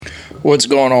What's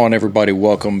going on, everybody?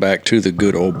 Welcome back to the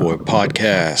Good Old Boy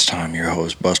Podcast. I'm your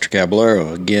host, Buster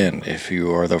Caballero. Again, if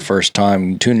you are the first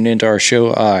time tuning into our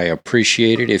show, I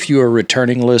appreciate it. If you are a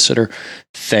returning listener,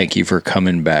 thank you for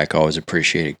coming back. Always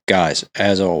appreciate it. Guys,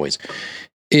 as always,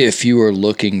 if you are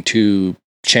looking to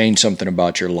change something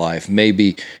about your life,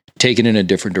 maybe take it in a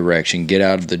different direction, get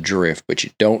out of the drift, but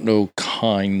you don't know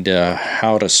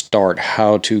how to start,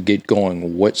 how to get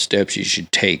going, what steps you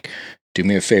should take, do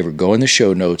me a favor, go in the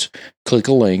show notes, click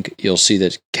a link. You'll see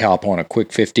that hop on a quick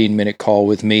 15-minute call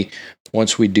with me.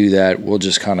 Once we do that, we'll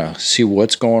just kind of see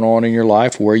what's going on in your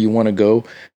life, where you want to go,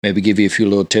 maybe give you a few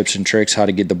little tips and tricks, how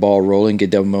to get the ball rolling,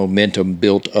 get that momentum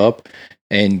built up,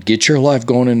 and get your life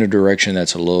going in a direction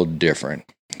that's a little different.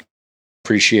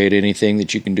 Appreciate anything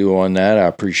that you can do on that. I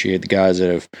appreciate the guys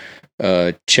that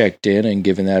have checked in and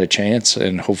given that a chance,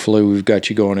 and hopefully we've got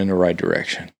you going in the right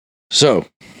direction. So,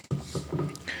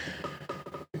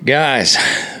 guys,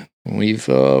 we're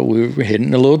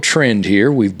hitting a little trend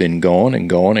here. We've been going and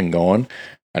going and going.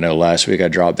 I know last week I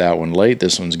dropped that one late.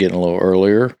 This one's getting a little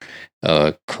earlier.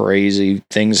 Crazy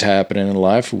things happening in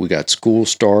life. We got school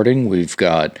starting. We've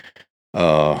got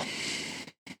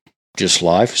just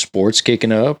life, sports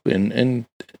kicking up, and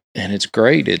it's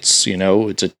great. It's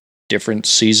it's a different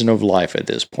season of life at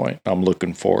this point. I'm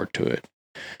looking forward to it.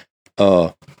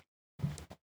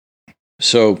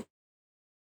 So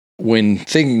when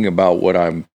thinking about what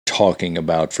I'm talking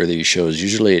about for these shows,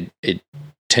 usually it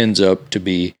tends up to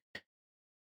be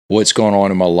what's going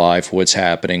on in my life, what's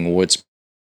happening, what's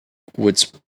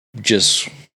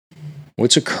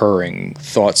occurring,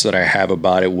 thoughts that I have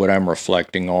about it, what I'm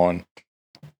reflecting on.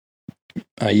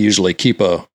 I usually keep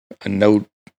a note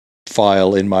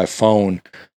file in my phone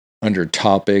under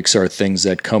topics or things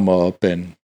that come up,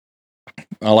 and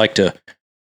I like to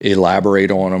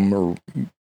elaborate on them or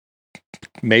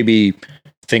maybe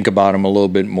think about them a little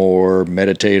bit more,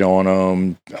 meditate on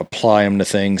them, apply them to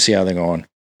things, see how they're going.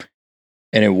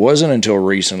 And it wasn't until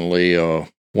recently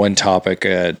one topic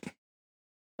that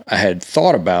I had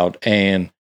thought about, and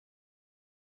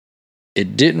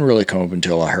it didn't really come up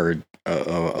until I heard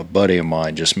a buddy of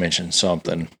mine just mention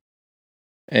something.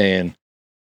 And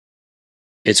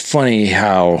it's funny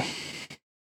how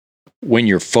when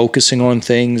you're focusing on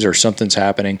things or something's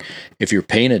happening, if you're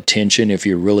paying attention, if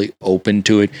you're really open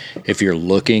to it, if you're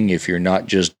looking, if you're not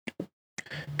just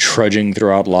trudging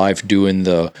throughout life doing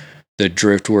the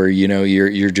drift where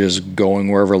you're just going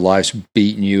wherever life's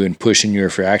beating you and pushing you,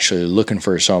 if you're actually looking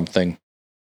for something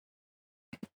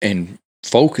and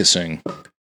focusing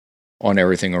on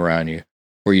everything around you,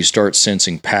 where you start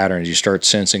sensing patterns, you start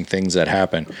sensing things that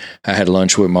happen. I had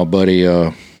lunch with my buddy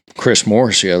Chris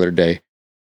Morris the other day,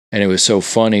 and it was so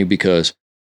funny because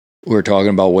we were talking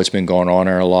about what's been going on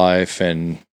in our life,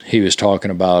 and he was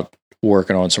talking about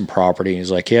working on some property.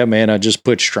 He's like, yeah, man, I just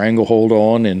put Stranglehold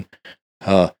on and,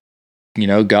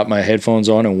 got my headphones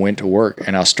on and went to work.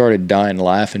 And I started dying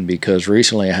laughing because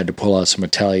recently I had to pull out some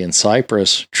Italian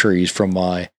cypress trees from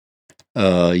my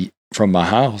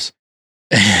house.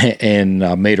 And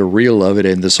I made a reel of it,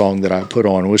 and the song that I put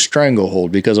on was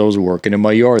Stranglehold because I was working in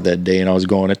my yard that day and I was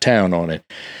going to town on it.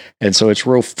 And so it's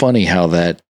real funny how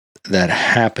that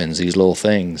happens, these little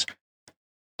things.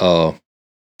 And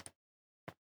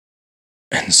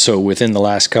so within the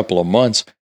last couple of months,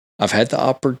 I've had the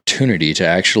opportunity to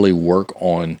actually work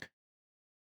on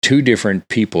two different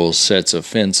people's sets of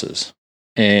fences.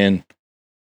 And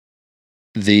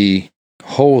the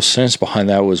whole sense behind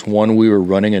that was, one, we were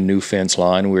running a new fence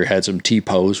line. We had some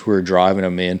T-posts. We were driving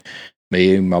them in.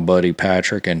 Me and my buddy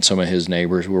Patrick and some of his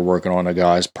neighbors were working on a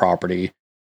guy's property.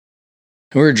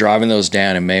 We were driving those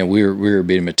down, and man, we were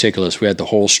being meticulous. We had the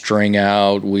whole string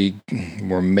out. We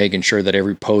were making sure that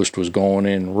every post was going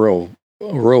in real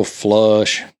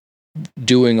flush,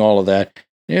 doing all of that.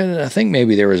 Yeah, I think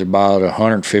maybe there was about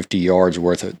 150 yards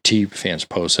worth of T-fence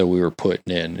posts that we were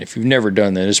putting in. If you've never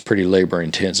done that, it's pretty labor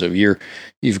intensive.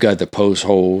 You've got the post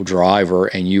hole driver,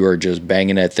 and you are just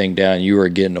banging that thing down. You are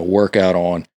getting a workout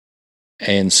on.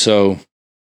 And so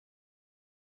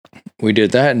we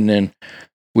did that, and then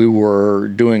we were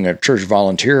doing a church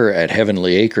volunteer at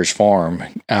Heavenly Acres Farm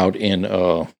out in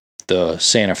the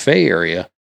Santa Fe area,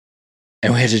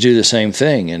 and we had to do the same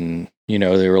thing. And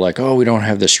they were like, oh, we don't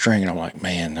have the string. And I'm like,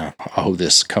 man, I hope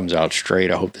this comes out straight.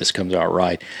 I hope this comes out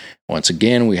right. Once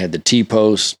again, we had the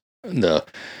T-post, the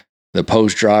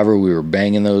post driver. We were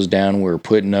banging those down. We were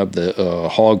putting up the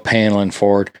hog paneling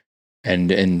for it,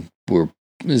 and we're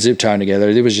zip tying together.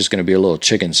 It was just going to be a little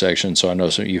chicken section. So I know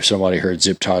somebody heard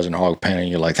zip ties and hog paneling,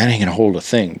 you're like, that ain't going to hold a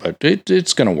thing, but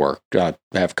it's going to work. I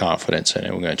have confidence in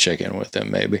it. We're going to check in with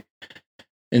them maybe.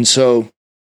 And so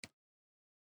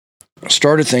I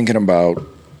started thinking about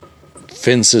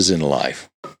fences in life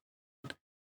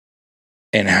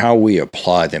and how we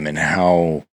apply them and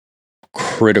how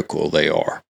critical they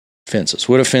are. Fences.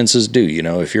 What do fences do? You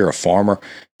know, if you're a farmer,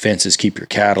 fences keep your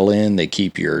cattle in, they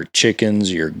keep your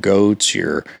chickens, your goats,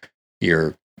 your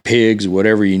pigs,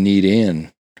 whatever you need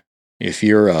in. If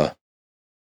you're a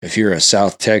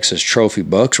South Texas trophy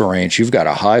bucks ranch, you've got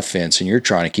a high fence and you're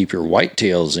trying to keep your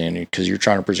whitetails in because you're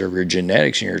trying to preserve your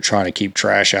genetics and you're trying to keep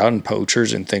trash out and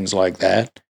poachers and things like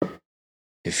that.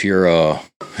 If you're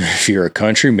a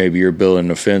country, maybe you're building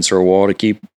a fence or a wall to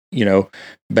keep,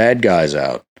 bad guys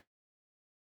out.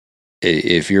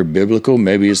 If you're biblical,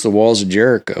 maybe it's the walls of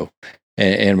Jericho.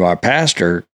 And my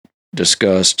pastor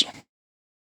discussed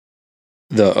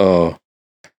the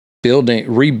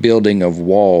rebuilding of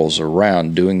walls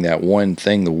around doing that one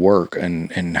thing, the work,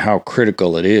 and how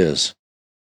critical it is.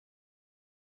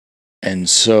 And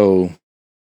so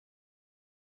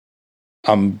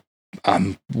I'm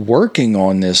working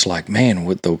on this, like, man,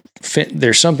 with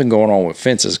there's something going on with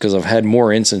fences because I've had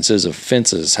more instances of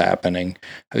fences happening.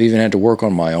 I've even had to work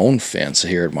on my own fence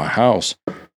here at my house.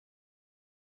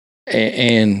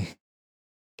 And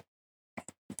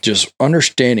just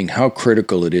understanding how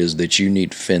critical it is that you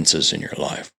need fences in your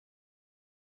life.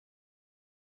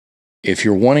 If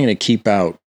you're wanting to keep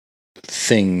out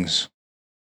things,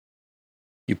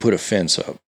 you put a fence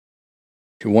up.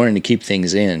 If you're wanting to keep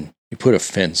things in, you put a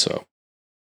fence up.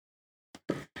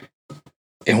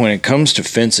 And when it comes to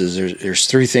fences, there's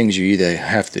three things you either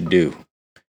have to do.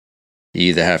 You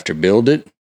either have to build it,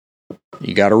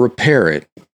 you got to repair it,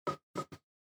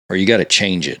 or you got to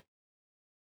change it.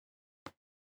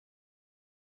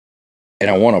 And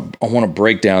I want to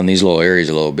break down these little areas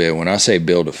a little bit. When I say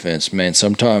build a fence, man,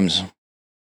 sometimes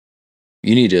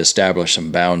you need to establish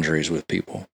some boundaries with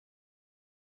people,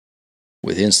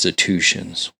 with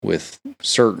institutions, with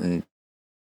certain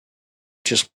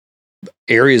just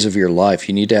areas of your life.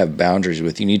 You need to have boundaries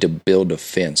with. You need to build a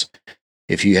fence.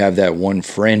 If you have that one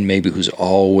friend maybe who's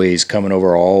always coming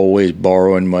over, always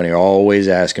borrowing money, always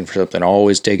asking for something,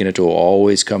 always taking it to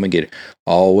always come and get it,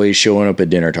 always showing up at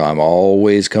dinner time,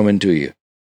 always coming to you.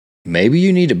 Maybe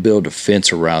you need to build a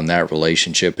fence around that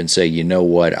relationship and say, you know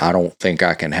what, I don't think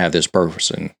I can have this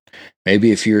person.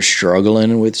 Maybe if you're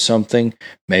struggling with something,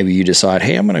 maybe you decide,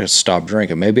 hey, I'm going to stop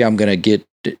drinking. Maybe I'm going to get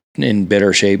in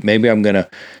better shape. Maybe I'm going to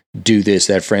do this.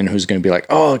 That friend who's going to be like,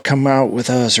 oh, come out with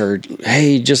us, or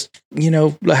hey, just,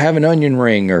 have an onion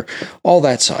ring, or all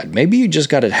that side. Maybe you just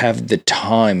got to have the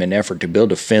time and effort to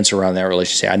build a fence around that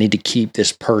relationship. Say, I need to keep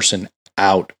this person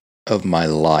out of my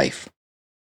life.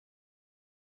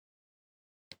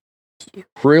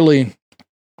 Really,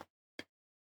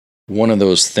 one of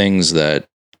those things that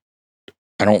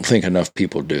I don't think enough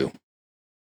people do.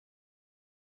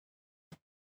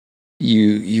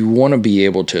 You want to be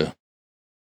able to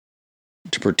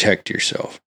protect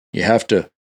yourself. You have to,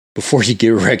 before you get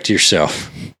wrecked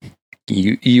yourself,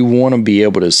 you want to be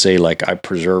able to say, like, I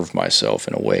preserve myself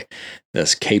in a way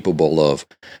that's capable of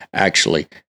actually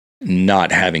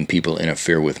not having people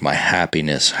interfere with my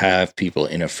happiness, have people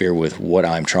interfere with what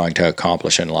I'm trying to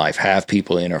accomplish in life, have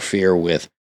people interfere with,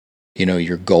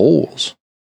 your goals.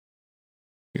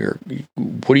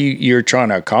 You're trying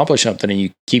to accomplish something and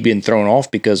you keep getting thrown off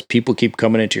because people keep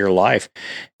coming into your life.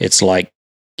 It's like,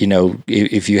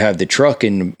 if you have the truck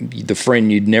and the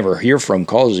friend you'd never hear from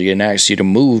calls you and asks you to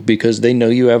move because they know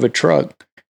you have a truck.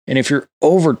 And if you're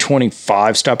over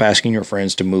 25, stop asking your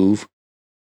friends to move.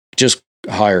 Just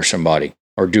hire somebody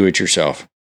or do it yourself.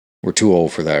 We're too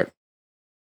old for that.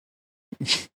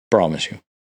 Promise you.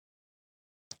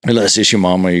 Unless it's your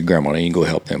mom or your grandma, then you can go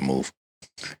help them move.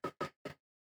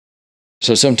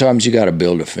 So sometimes you got to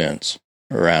build a fence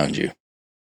around you.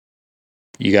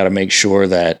 You got to make sure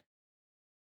that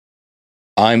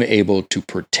I'm able to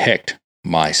protect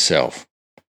myself.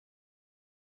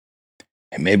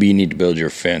 And maybe you need to build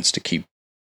your fence to keep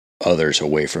others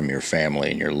away from your family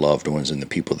and your loved ones and the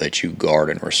people that you guard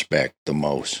and respect the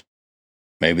most.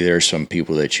 Maybe there's some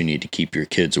people that you need to keep your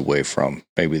kids away from.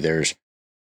 Maybe there's,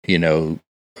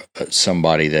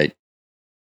 somebody that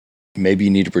maybe you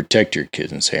need to protect your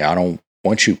kids and say, I don't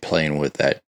want you playing with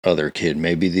that other kid.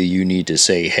 Maybe you need to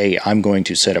say, hey, I'm going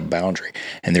to set a boundary.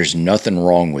 And there's nothing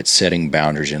wrong with setting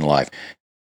boundaries in life.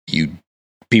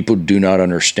 People do not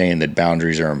understand that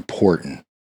boundaries are important.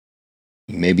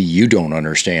 Maybe you don't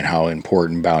understand how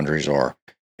important boundaries are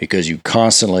because you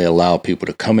constantly allow people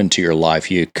to come into your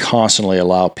life. You constantly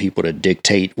allow people to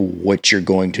dictate what you're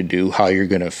going to do, how you're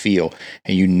going to feel.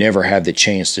 And you never have the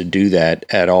chance to do that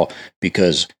at all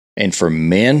and for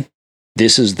men,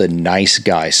 This is the nice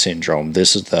guy syndrome.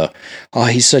 This is the, oh,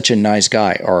 he's such a nice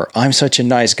guy, or I'm such a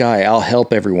nice guy, I'll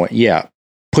help everyone. Yeah,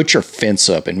 put your fence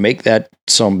up and make that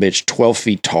sumbitch 12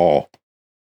 feet tall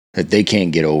that they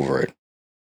can't get over it.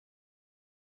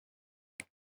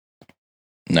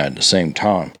 Now, at the same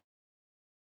time,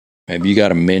 maybe you got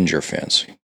to mend your fence.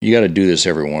 You got to do this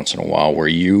every once in a while where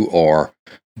you are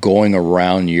going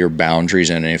around your boundaries.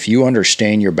 And if you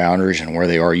understand your boundaries and where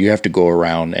they are, you have to go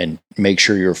around and make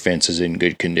sure your fence is in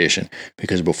good condition.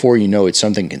 Because before you know it,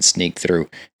 something can sneak through.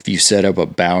 If you set up a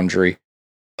boundary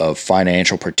of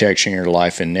financial protection in your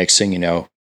life, and next thing you know,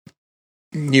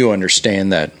 you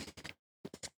understand that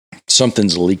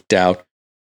something's leaked out,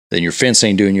 then your fence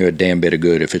ain't doing you a damn bit of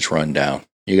good if it's run down.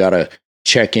 You got to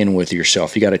check in with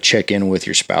yourself. You got to check in with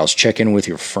your spouse, check in with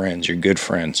your friends, your good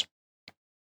friends,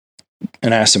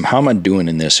 and ask them, how am I doing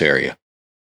in this area?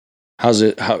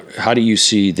 How do you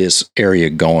see this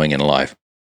area going in life?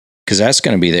 Because that's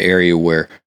going to be the area where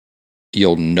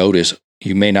you'll notice,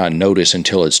 you may not notice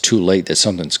until it's too late, that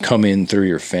something's come in through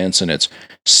your fence and it's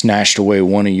snatched away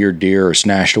one of your deer or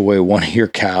snatched away one of your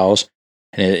cows,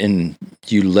 and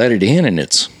you let it in, and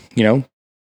it's,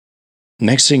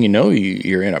 next thing you know,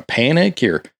 you're in a panic.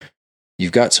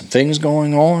 You've got some things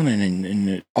going on, and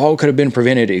it all could have been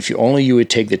prevented if you would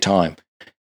take the time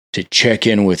to check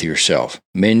in with yourself,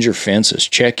 mend your fences,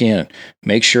 check in,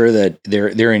 make sure that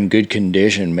they're in good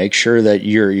condition, make sure that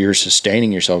you're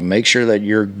sustaining yourself, make sure that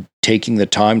you're taking the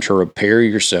time to repair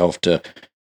yourself, to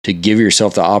give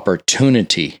yourself the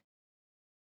opportunity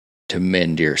to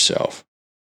mend yourself.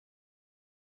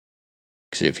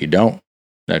 Because if you don't,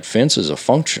 that fence is a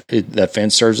function. That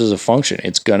fence serves as a function.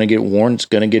 It's going to get worn. It's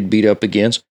going to get beat up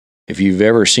against. If you've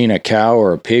ever seen a cow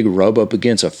or a pig rub up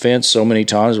against a fence so many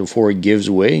times before it gives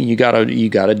way, you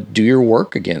gotta do your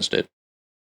work against it.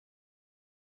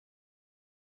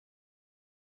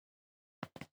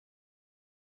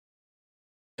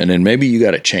 And then maybe you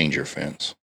got to change your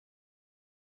fence.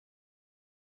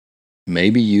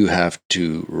 Maybe you have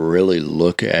to really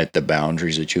look at the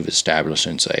boundaries that you've established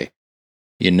and say,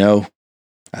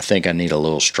 I think I need a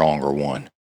little stronger one.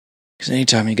 Because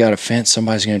anytime you got a fence,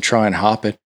 somebody's going to try and hop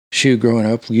it. Shoot, growing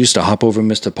up, we used to hop over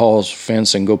Mr. Paul's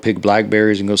fence and go pick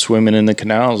blackberries and go swimming in the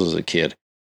canals as a kid.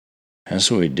 That's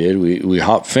what we did. We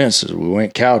hopped fences. We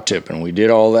went cow tipping. We did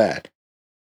all that.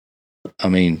 I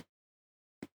mean,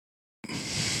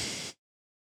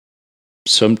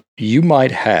 you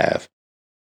might have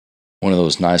one of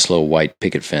those nice little white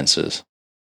picket fences.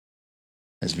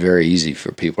 It's very easy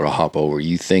for people to hop over.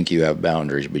 You think you have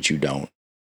boundaries, but you don't.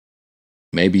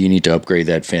 Maybe you need to upgrade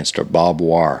that fence to barbed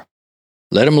wire.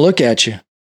 Let them look at you,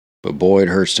 but boy, it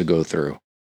hurts to go through.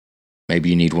 Maybe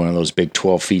you need one of those big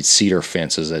 12-feet cedar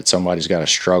fences that somebody's got to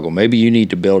struggle. Maybe you need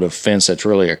to build a fence that's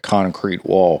really a concrete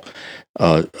wall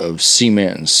of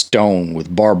cement and stone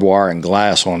with barbed wire and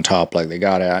glass on top like they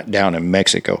got down in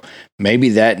Mexico. Maybe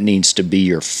that needs to be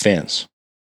your fence.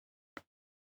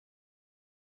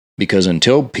 Because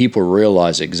until people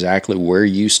realize exactly where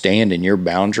you stand in your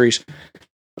boundaries,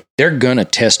 they're going to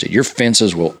test it. Your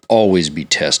fences will always be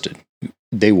tested.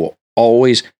 They will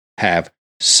always have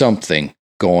something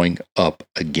going up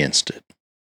against it.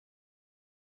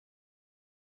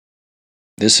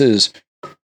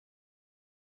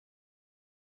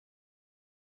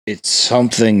 It's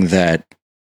something that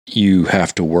you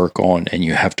have to work on, and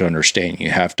you have to understand.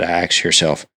 You have to ask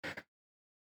yourself,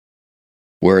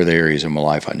 where are the areas of my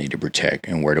life I need to protect,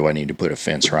 and where do I need to put a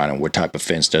fence around, and what type of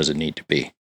fence does it need to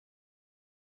be?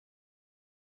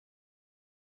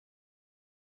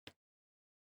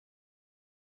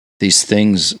 These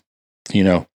things,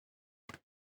 in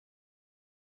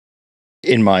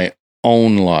my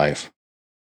own life,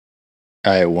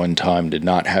 I at one time did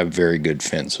not have very good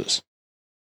fences.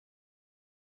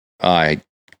 I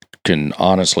can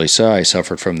honestly say I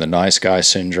suffered from the nice guy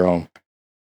syndrome.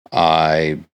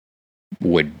 I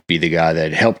would be the guy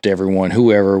that helped everyone,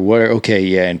 whoever, whatever,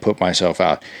 and put myself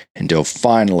out until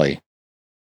finally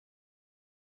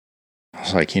I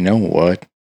was like, you know what?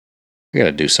 I got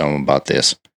to do something about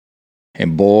this.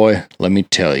 And boy, let me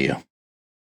tell you,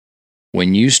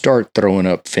 when you start throwing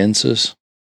up fences,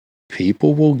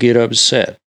 people will get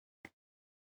upset.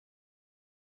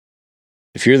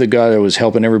 If you're the guy that was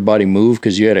helping everybody move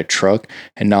because you had a truck,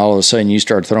 and now all of a sudden you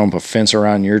start throwing up a fence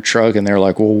around your truck, and they're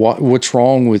like, well, what's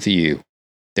wrong with you?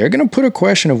 They're going to put a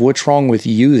question of what's wrong with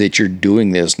you that you're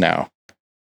doing this now.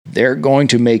 They're going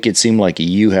to make it seem like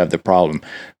you have the problem,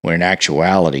 when in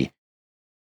actuality,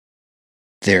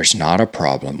 there's not a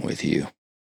problem with you.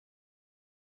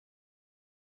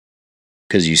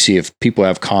 Because you see, if people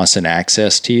have constant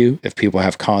access to you, if people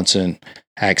have constant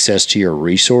access to your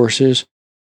resources,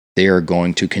 they are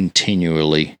going to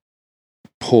continually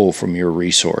pull from your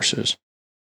resources.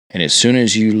 And as soon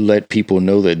as you let people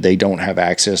know that they don't have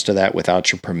access to that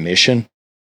without your permission,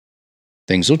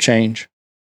 things will change.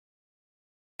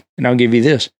 And I'll give you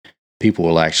this. People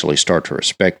will actually start to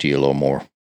respect you a little more.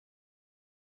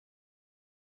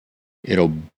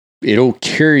 It'll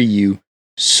carry you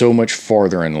so much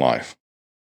farther in life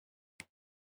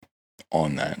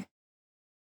on that.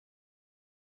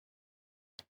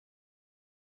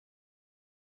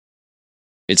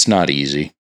 It's not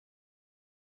easy.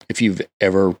 If you've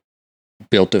ever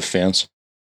built a fence,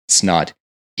 it's not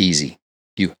easy.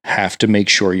 You have to make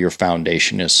sure your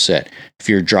foundation is set. If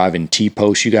you're driving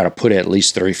T-posts, you got to put it at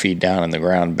least 3 feet down in the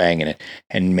ground, banging it.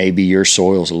 And maybe your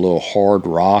soil's a little hard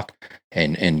rock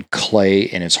and clay,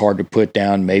 and it's hard to put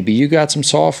down. Maybe you got some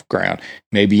soft ground.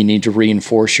 Maybe you need to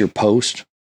reinforce your post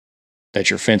that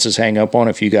your fences hang up on.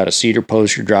 If you got a cedar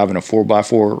post, you're driving a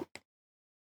 4x4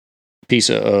 piece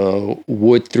of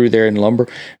wood through there in lumber,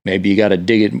 maybe you got to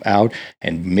dig it out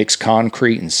and mix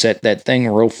concrete and set that thing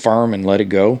real firm and let it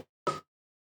go.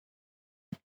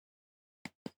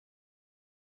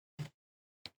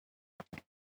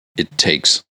 It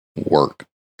takes work.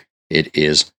 It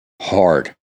is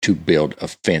hard to build a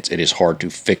fence. It is hard to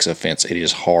fix a fence. It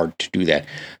is hard to do that.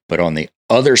 But on the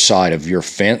other side of your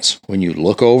fence, when you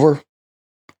look over,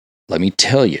 let me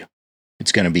tell you,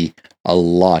 it's going to be a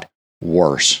lot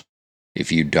worse if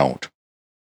you don't.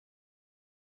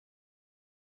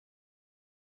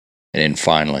 And then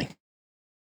finally,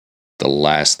 the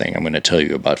last thing I'm going to tell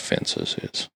you about fences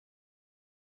is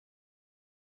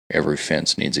every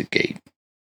fence needs a gate.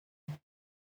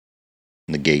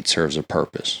 And the gate serves a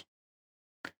purpose.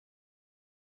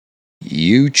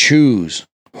 You choose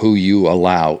who you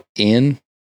allow in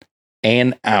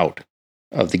and out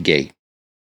of the gate.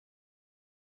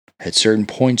 At certain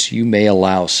points, you may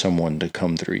allow someone to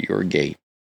come through your gate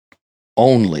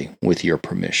only with your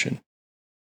permission.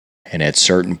 And at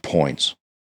certain points,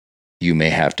 you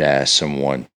may have to ask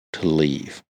someone to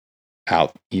leave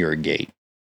out your gate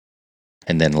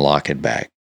and then lock it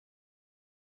back.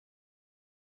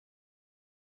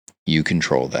 You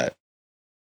control that.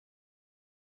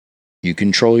 You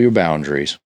control your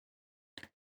boundaries.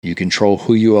 You control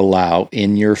who you allow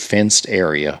in your fenced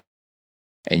area.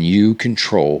 And you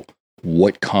control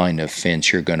what kind of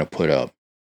fence you're going to put up.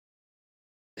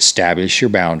 Establish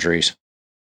your boundaries,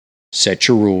 set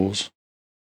your rules,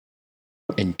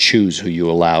 and choose who you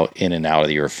allow in and out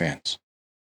of your fence.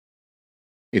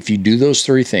 If you do those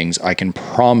 3 things, I can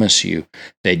promise you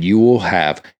that you will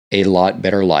have a lot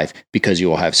better life because you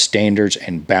will have standards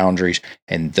and boundaries,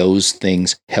 and those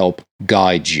things help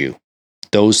guide you.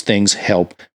 Those things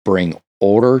help bring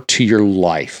order to your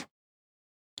life.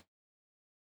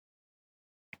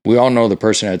 We all know the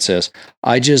person that says,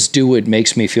 I just do what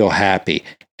makes me feel happy,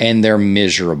 and they're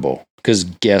miserable. Because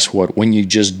guess what? When you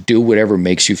just do whatever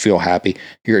makes you feel happy,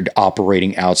 you're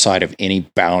operating outside of any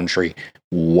boundary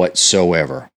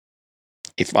whatsoever.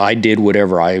 If I did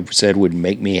whatever I said would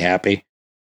make me happy,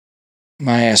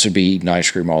 my ass would be eating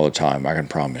ice cream all the time. I can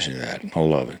promise you that. I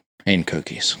love it. And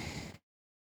cookies.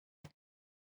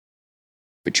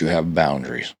 But you have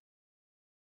boundaries.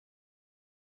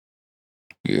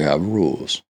 You have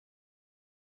rules.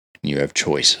 You have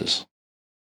choices.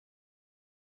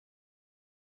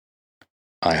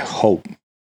 I hope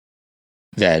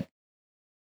that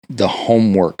the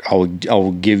homework, I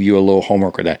will give you a little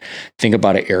homework with that. Think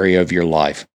about an area of your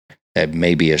life that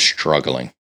maybe is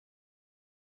struggling.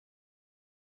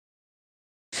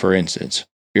 For instance,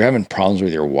 you're having problems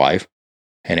with your wife,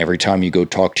 and every time you go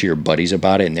talk to your buddies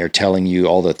about it and they're telling you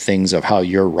all the things of how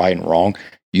you're right and wrong,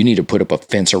 you need to put up a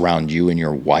fence around you and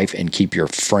your wife and keep your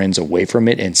friends away from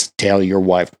it and tell your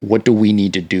wife, what do we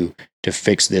need to do to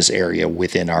fix this area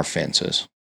within our fences?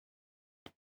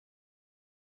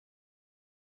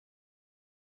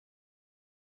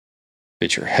 If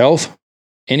it's your health,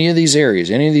 any of these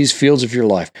areas, any of these fields of your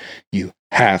life, you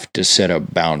have to set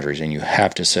up boundaries and you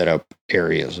have to set up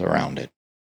areas around it.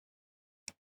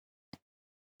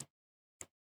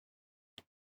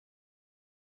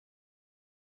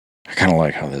 I kind of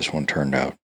like how this one turned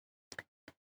out.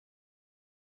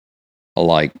 I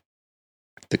like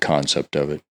the concept of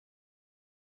it.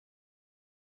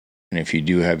 And if you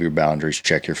do have your boundaries,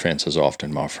 check your fences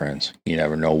often, my friends. You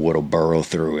never know what'll burrow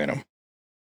through in them.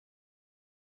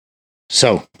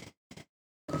 So,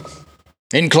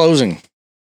 in closing,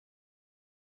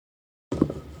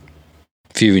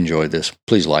 if you've enjoyed this,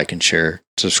 please like and share,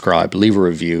 subscribe, leave a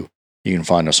review. You can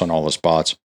find us on all the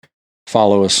spots.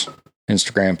 Follow us.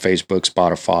 Instagram, Facebook,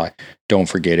 Spotify. Don't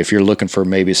forget, if you're looking for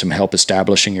maybe some help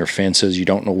establishing your fences, you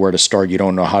don't know where to start, you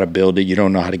don't know how to build it, you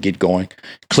don't know how to get going,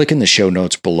 click in the show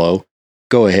notes below.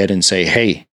 Go ahead and say,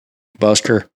 hey,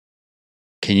 Buster,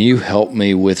 can you help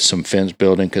me with some fence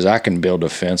building? Because I can build a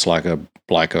fence like a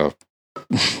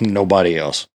nobody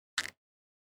else.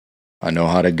 I know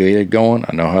how to get it going.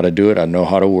 I know how to do it. I know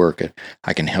how to work it.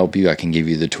 I can help you. I can give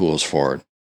you the tools for it.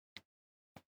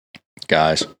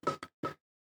 Guys,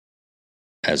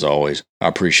 as always, I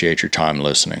appreciate your time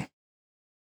listening.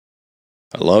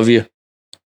 I love you,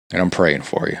 and I'm praying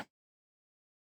for you.